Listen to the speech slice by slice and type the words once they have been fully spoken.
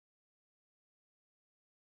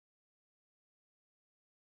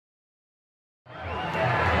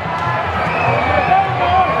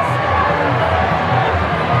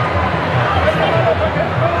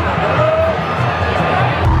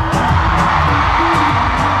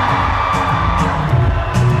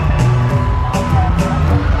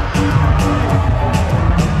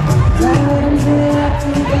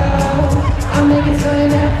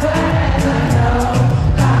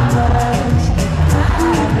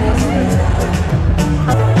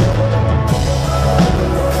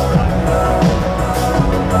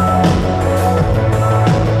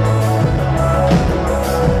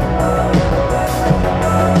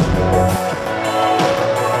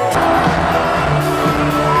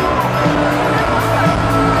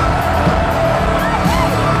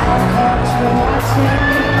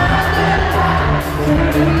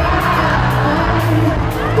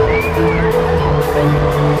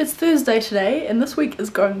Saturday today, and this week is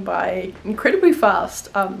going by incredibly fast,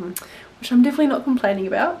 which I'm definitely not complaining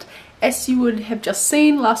about. As you would have just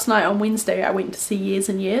seen, last night on Wednesday I went to see Years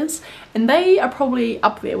and Years, and they are probably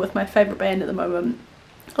up there with my favourite band at the moment,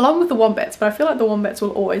 along with the Wombats, but I feel like the Wombats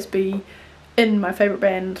will always be in my favourite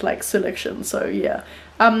band like selection, so yeah.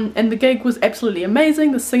 And the gig was absolutely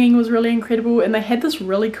amazing, the singing was really incredible, and they had this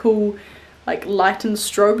really cool like light and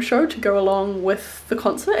strobe show to go along with the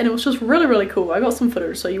concert, and it was just really cool. I got some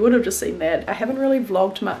footage, so you would have just seen that. I haven't really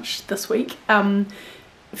vlogged much this week.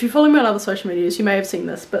 If you follow me on other social medias you may have seen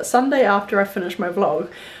this, but Sunday after I finished my vlog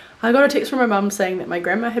I got a text from my mum saying that my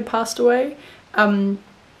grandma had passed away.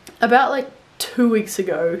 About like 2 weeks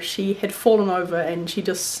ago she had fallen over and she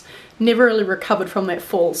just never really recovered from that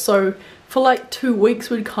fall, so for like 2 weeks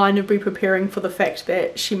we'd kind of be preparing for the fact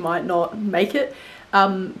that she might not make it.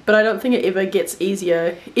 But I don't think it ever gets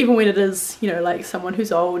easier, even when it is, you know, like someone who's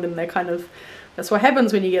old, and they're kind of, that's what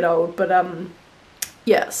happens when you get old. But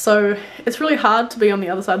yeah, so it's really hard to be on the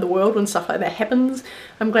other side of the world when stuff like that happens.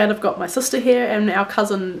 I'm glad I've got my sister here, and our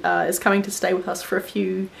cousin is coming to stay with us for a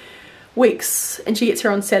few weeks, and she gets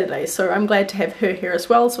here on Saturday, so I'm glad to have her here as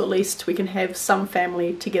well, so at least we can have some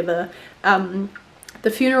family together. The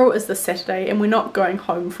funeral is this Saturday and we're not going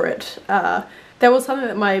home for it. That was something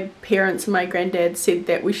that my parents and my granddad said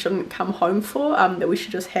that we shouldn't come home for, that we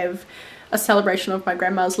should just have a celebration of my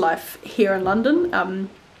grandma's life here in London.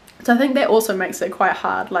 So I think that also makes it quite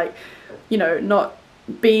hard, like, you know, not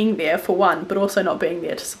being there for one, but also not being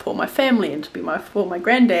there to support my family and to be for my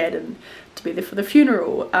granddad and to be there for the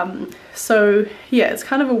funeral. So yeah, it's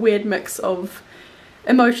kind of a weird mix of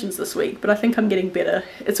emotions this week, but I think I'm getting better.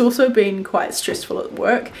 It's also been quite stressful at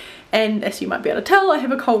work, and as you might be able to tell, I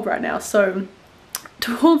have a cold right now, so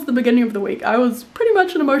towards the beginning of the week I was pretty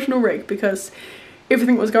much an emotional wreck because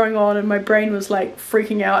everything was going on and my brain was like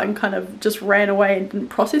freaking out and kind of just ran away and didn't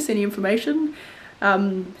process any information.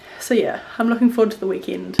 So yeah, I'm looking forward to the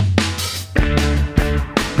weekend.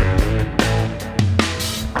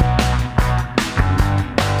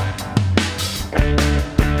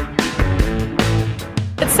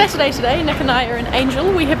 It's Saturday today, Nick and I are in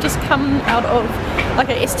Angel. We have just come out of like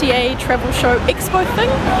a STA travel show expo thing,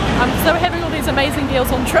 so we're having all these amazing deals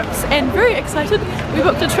on trips and very excited. We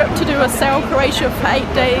booked a trip to do a sail Croatia for 8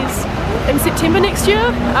 days in September next year,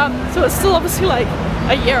 so it's still obviously like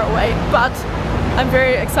a year away, but I'm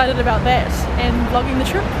very excited about that and vlogging the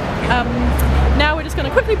trip. Now we're just going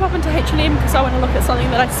to quickly pop into H&M because I want to look at something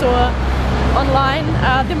that I saw online.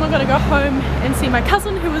 Then we're going to go home and see my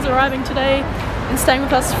cousin who is arriving today and staying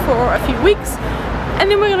with us for a few weeks, and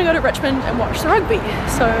then we're going to go to Richmond and watch the rugby.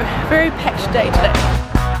 So very packed day today.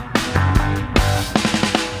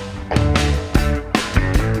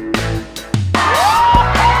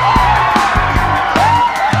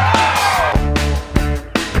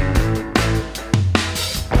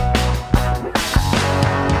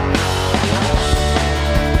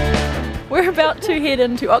 We're about to head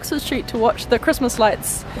into Oxford Street to watch the Christmas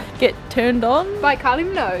lights get turned on. By Kylie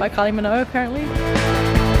Minogue. By Kylie Minogue, apparently.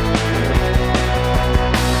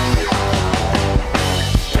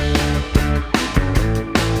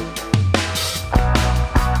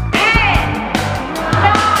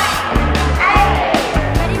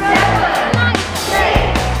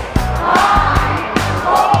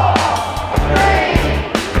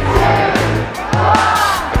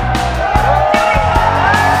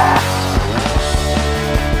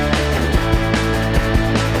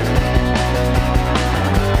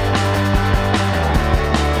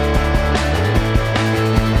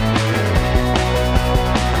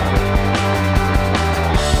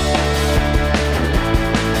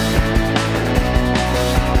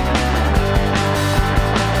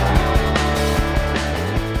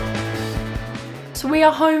 So we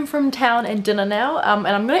are home from town and dinner now, and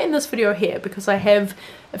I'm going to end this video here because I have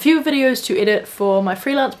a few videos to edit for my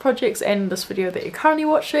freelance projects and this video that you're currently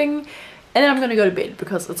watching, and then I'm going to go to bed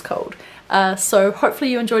because it's cold. So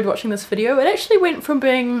hopefully you enjoyed watching this video. It actually went from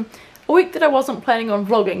being a week that I wasn't planning on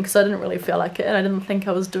vlogging because I didn't really feel like it and I didn't think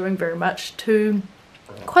I was doing very much to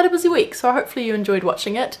quite a busy week, so hopefully you enjoyed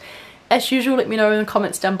watching it. As usual, let me know in the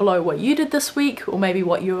comments down below what you did this week, or maybe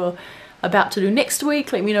what you're about to do next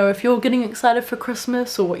week. Let me know if you're getting excited for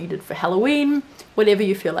Christmas or what you did for Halloween. Whatever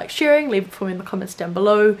you feel like sharing, leave it for me in the comments down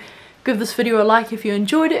below. Give this video a like if you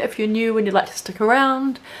enjoyed it, if you're new and you'd like to stick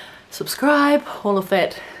around. Subscribe, all of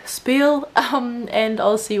that spiel, and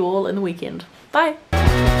I'll see you all in the weekend. Bye!